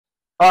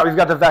We've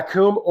got the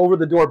vacuum over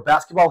the door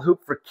basketball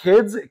hoop for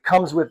kids. It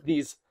comes with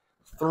these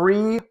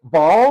 3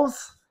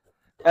 balls,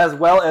 as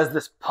well as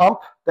this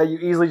pump that you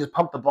easily just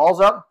pump the balls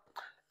up.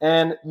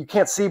 And you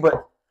can't see,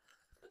 but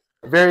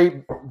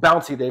very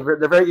bouncy.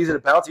 They're very easy to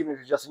bounce, even if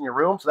you're just in your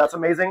room. So that's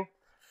amazing.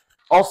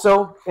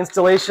 Also,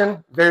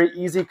 installation, very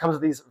easy. Comes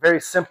with these very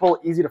simple,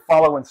 easy to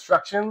follow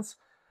instructions.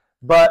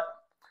 But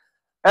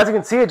as you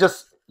can see, it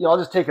just, I'll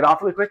just take it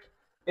off really quick.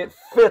 It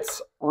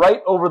fits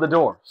right over the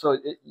door. So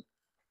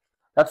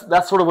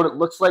that's sort of what it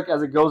looks like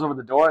as it goes over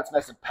the door. It's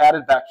nice and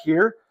padded back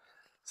here.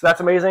 So that's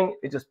amazing.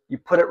 You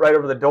put it right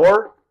over the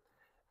door,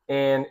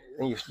 and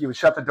you would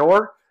shut the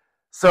door.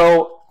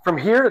 So from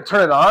here to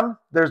turn it on,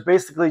 there's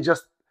basically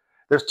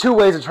there's 2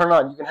 ways to turn it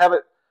on. You can have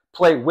it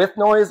play with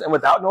noise and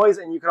without noise,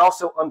 and you can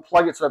also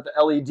unplug it so that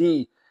the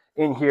LED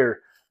in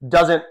here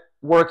doesn't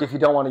work if you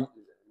don't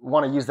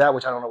want to use that,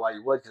 which I don't know why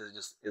you would, because it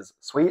just is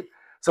sweet.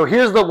 So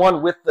here's the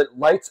one with the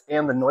lights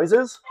and the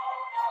noises.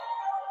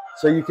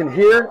 So you can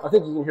hear, I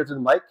think you can hear through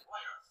the mic.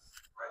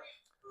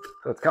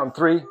 So it's counting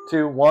 3,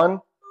 2, 1.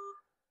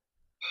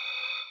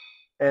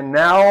 And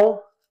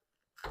now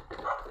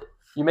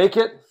you make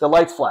it, the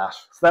lights flash.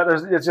 So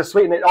it's just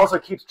sweet, and it also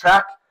keeps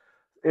track.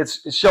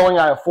 It's showing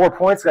I have 4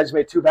 points. I just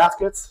made 2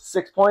 baskets,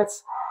 6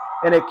 points,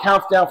 and it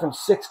counts down from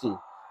 60.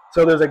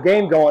 So there's a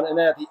game going, and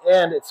then at the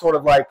end, it's sort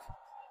of like,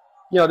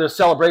 there's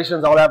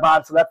celebrations, all that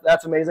vibe. So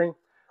that's amazing.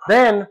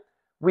 Then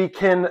we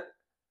can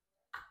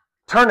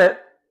turn it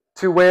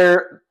to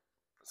where,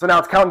 so now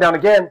it's counting down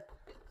again.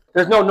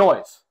 There's no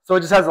noise. So it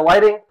just has the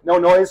lighting, no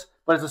noise,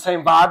 but it's the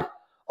same vibe.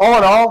 All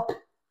in all,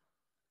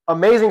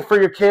 amazing for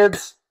your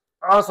kids.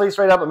 Honestly,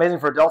 straight up amazing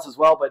for adults as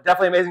well, but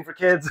definitely amazing for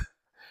kids.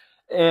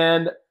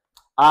 And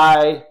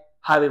I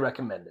highly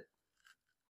recommend it.